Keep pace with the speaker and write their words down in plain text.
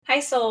Hi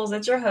souls,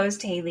 it's your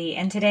host Haley,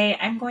 and today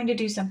I'm going to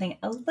do something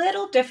a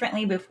little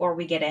differently before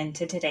we get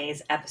into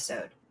today's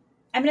episode.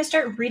 I'm going to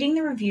start reading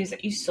the reviews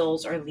that you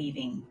souls are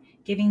leaving.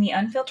 Giving the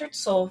Unfiltered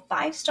Soul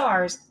 5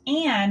 stars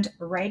and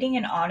writing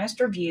an honest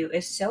review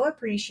is so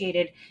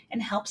appreciated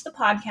and helps the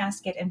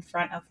podcast get in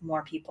front of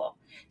more people.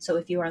 So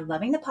if you are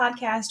loving the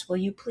podcast, will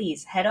you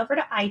please head over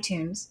to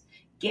iTunes,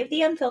 give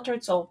the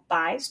Unfiltered Soul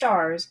 5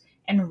 stars,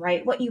 and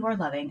write what you are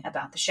loving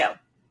about the show.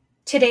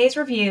 Today's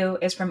review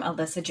is from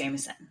Alyssa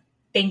Jameson.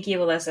 Thank you,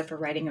 Alyssa, for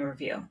writing a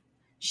review.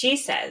 She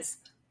says,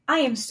 I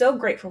am so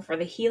grateful for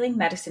the healing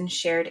medicine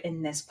shared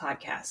in this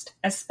podcast,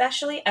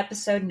 especially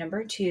episode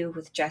number 2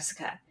 with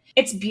Jessica.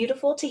 It's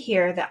beautiful to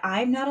hear that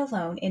I'm not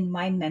alone in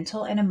my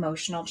mental and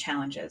emotional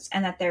challenges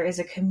and that there is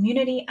a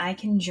community I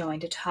can join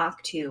to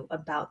talk to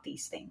about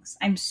these things.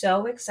 I'm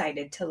so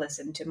excited to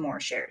listen to more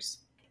shares.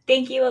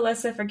 Thank you,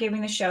 Alyssa, for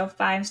giving the show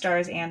 5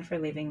 stars and for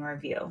leaving a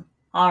review.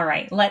 All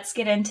right, let's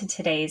get into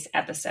today's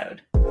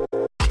episode.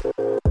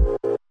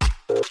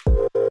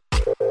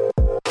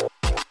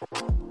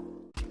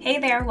 Hey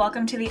there,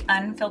 welcome to the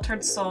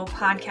Unfiltered Soul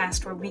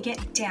podcast where we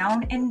get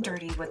down and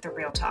dirty with the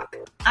real talk.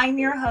 I'm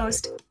your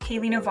host,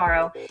 Haley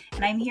Navarro,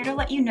 and I'm here to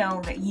let you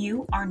know that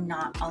you are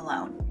not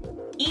alone.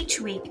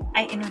 Each week,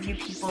 I interview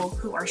people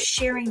who are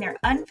sharing their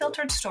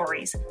unfiltered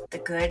stories, the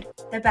good,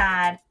 the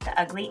bad, the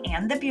ugly,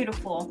 and the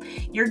beautiful.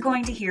 You're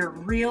going to hear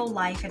real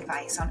life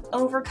advice on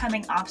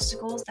overcoming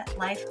obstacles that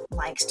life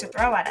likes to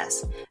throw at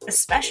us,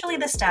 especially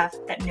the stuff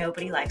that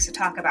nobody likes to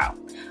talk about.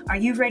 Are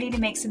you ready to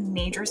make some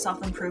major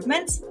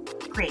self-improvements?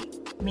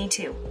 Great, me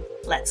too.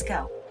 Let's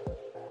go.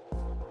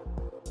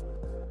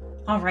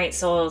 All right,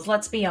 souls,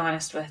 let's be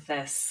honest with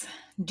this.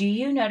 Do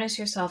you notice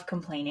yourself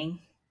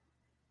complaining?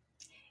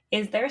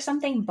 Is there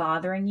something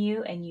bothering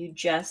you and you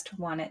just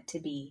want it to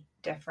be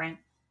different?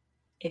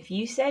 If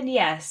you said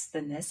yes,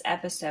 then this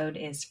episode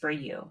is for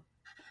you.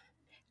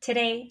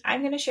 Today,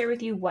 I'm going to share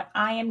with you what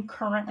I am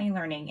currently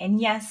learning. And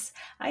yes,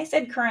 I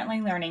said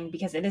currently learning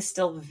because it is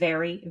still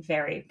very,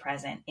 very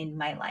present in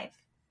my life.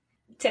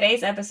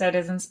 Today's episode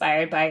is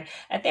inspired by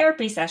a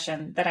therapy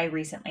session that I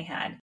recently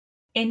had.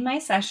 In my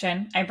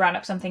session, I brought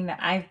up something that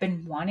I've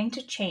been wanting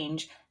to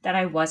change that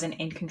I wasn't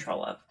in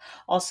control of.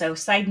 Also,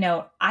 side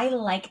note, I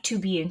like to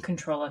be in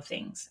control of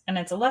things, and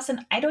it's a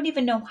lesson I don't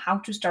even know how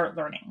to start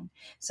learning.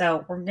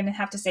 So we're going to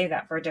have to save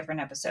that for a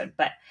different episode,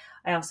 but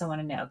I also want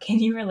to know, can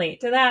you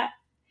relate to that?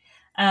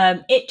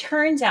 It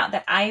turns out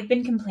that I've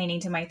been complaining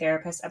to my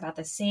therapist about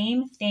the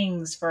same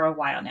things for a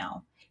while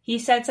now. He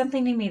said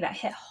something to me that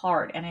hit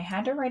hard, and I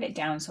had to write it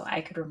down so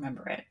I could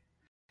remember it.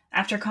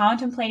 After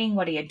contemplating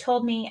what he had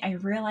told me, I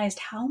realized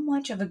how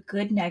much of a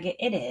good nugget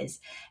it is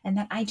and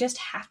that I just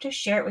have to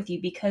share it with you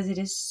because it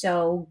is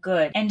so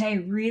good. And I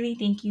really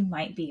think you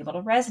might be able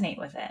to resonate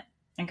with it.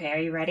 Okay, are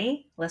you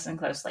ready? Listen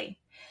closely.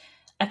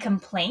 A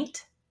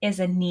complaint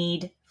is a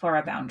need for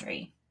a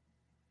boundary.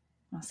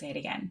 I'll say it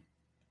again.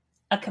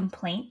 A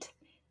complaint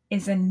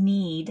is a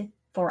need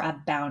for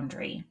a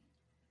boundary.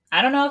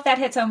 I don't know if that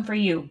hits home for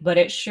you, but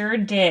it sure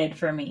did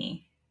for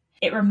me.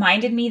 It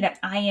reminded me that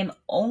I am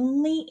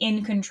only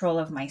in control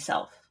of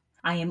myself.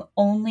 I am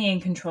only in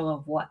control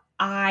of what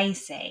I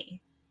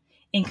say,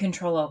 in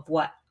control of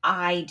what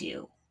I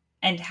do,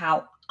 and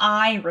how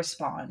I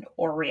respond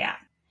or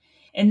react.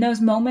 In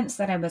those moments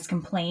that I was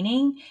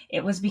complaining,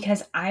 it was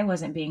because I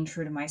wasn't being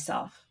true to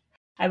myself.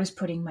 I was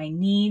putting my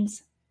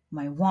needs,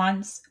 my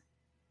wants,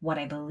 what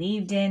I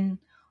believed in,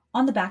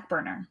 on the back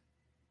burner.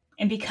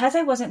 And because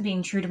I wasn't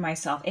being true to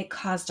myself, it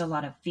caused a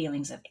lot of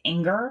feelings of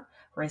anger,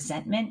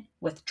 resentment,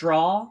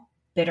 withdrawal,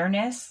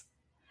 bitterness.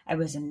 I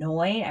was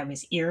annoyed, I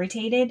was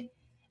irritated,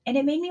 and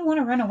it made me want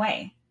to run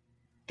away.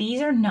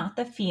 These are not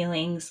the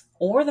feelings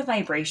or the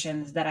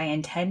vibrations that I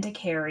intend to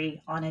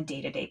carry on a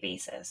day-to-day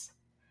basis.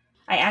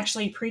 I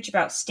actually preach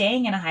about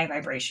staying in a high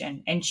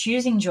vibration and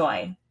choosing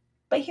joy.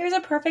 But here's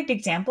a perfect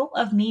example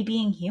of me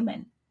being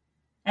human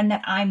and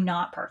that I'm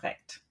not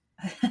perfect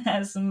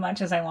as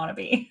much as I want to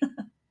be.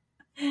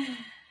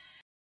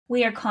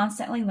 We are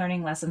constantly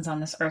learning lessons on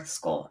this Earth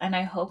School, and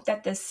I hope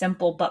that this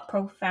simple but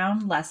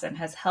profound lesson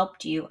has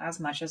helped you as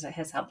much as it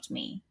has helped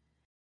me.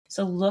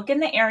 So look in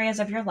the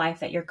areas of your life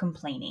that you're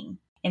complaining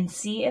and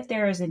see if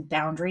there is a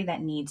boundary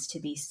that needs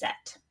to be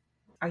set.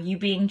 Are you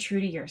being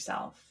true to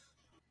yourself?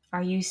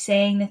 Are you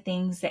saying the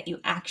things that you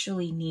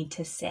actually need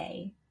to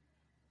say?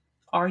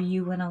 Are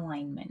you in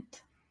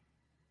alignment?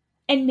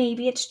 And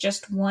maybe it's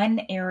just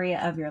one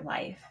area of your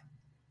life,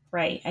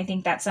 right? I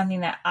think that's something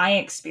that I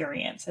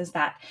experience is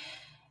that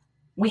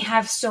we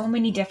have so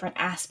many different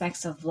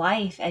aspects of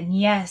life. And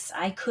yes,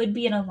 I could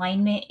be in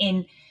alignment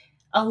in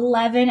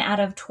 11 out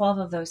of 12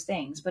 of those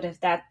things. But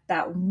if that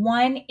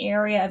one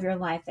area of your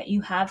life that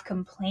you have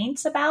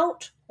complaints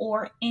about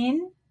or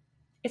in,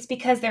 it's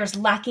because there's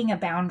lacking a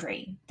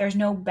boundary. There's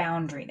no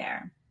boundary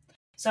there.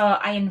 So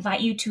I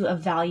invite you to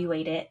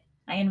evaluate it.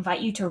 I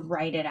invite you to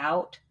write it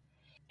out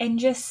and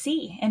just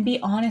see and be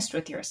honest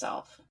with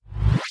yourself.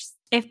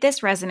 If this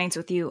resonates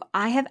with you,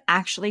 I have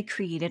actually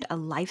created a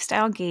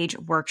lifestyle gauge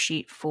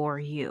worksheet for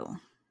you.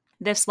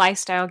 This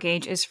lifestyle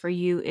gauge is for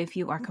you if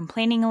you are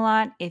complaining a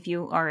lot, if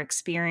you are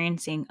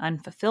experiencing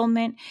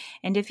unfulfillment,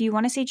 and if you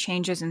want to see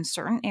changes in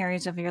certain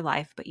areas of your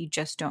life, but you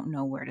just don't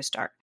know where to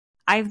start.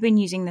 I've been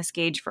using this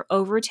gauge for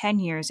over 10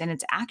 years, and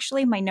it's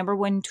actually my number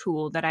one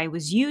tool that I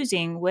was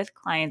using with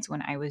clients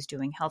when I was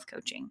doing health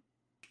coaching.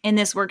 In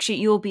this worksheet,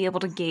 you will be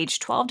able to gauge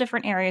 12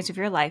 different areas of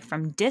your life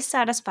from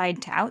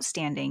dissatisfied to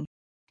outstanding,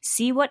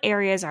 see what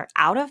areas are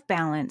out of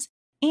balance,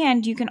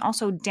 and you can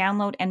also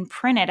download and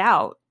print it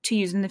out to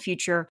use in the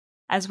future,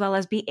 as well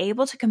as be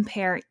able to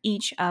compare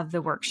each of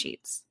the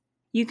worksheets.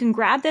 You can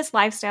grab this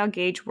lifestyle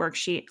gauge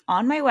worksheet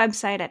on my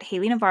website at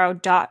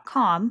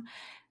HaleyNavarro.com,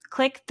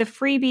 click the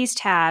freebies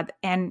tab,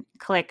 and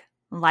click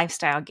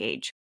lifestyle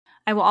gauge.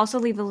 I will also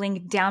leave a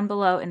link down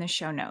below in the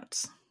show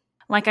notes.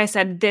 Like I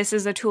said, this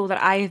is a tool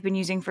that I have been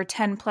using for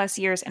 10 plus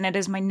years, and it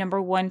is my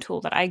number one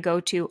tool that I go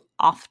to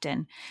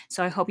often.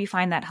 So I hope you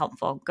find that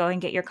helpful. Go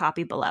and get your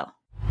copy below.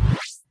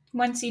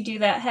 Once you do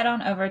that, head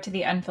on over to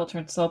the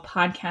Unfiltered Soul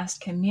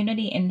podcast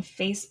community in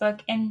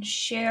Facebook and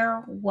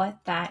share what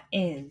that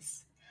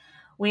is.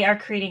 We are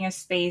creating a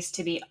space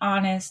to be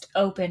honest,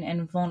 open,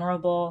 and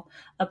vulnerable,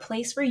 a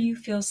place where you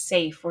feel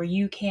safe, where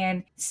you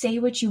can say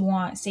what you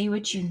want, say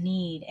what you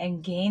need,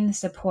 and gain the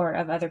support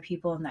of other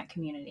people in that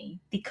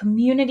community. The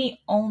community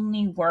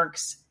only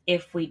works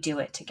if we do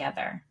it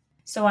together.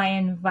 So I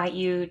invite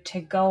you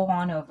to go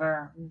on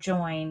over,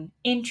 join,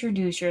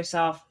 introduce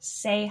yourself,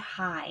 say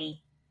hi,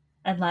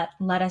 and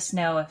let us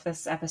know if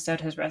this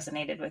episode has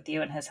resonated with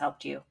you and has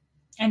helped you.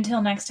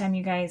 Until next time,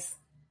 you guys,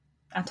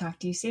 I'll talk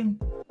to you soon.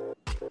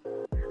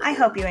 I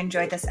hope you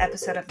enjoyed this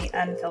episode of The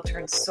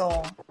Unfiltered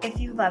Soul.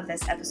 If you love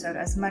this episode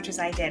as much as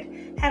I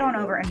did, head on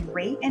over and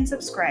rate and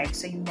subscribe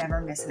so you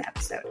never miss an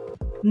episode.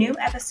 New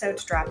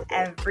episodes drop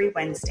every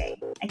Wednesday.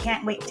 I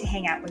can't wait to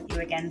hang out with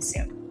you again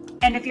soon.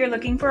 And if you're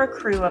looking for a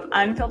crew of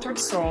unfiltered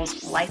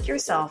souls like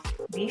yourself,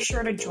 be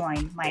sure to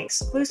join my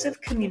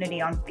exclusive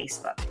community on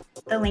Facebook.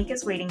 The link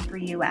is waiting for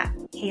you at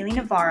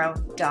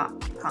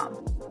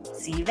HaleyNavarro.com.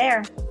 See you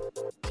there.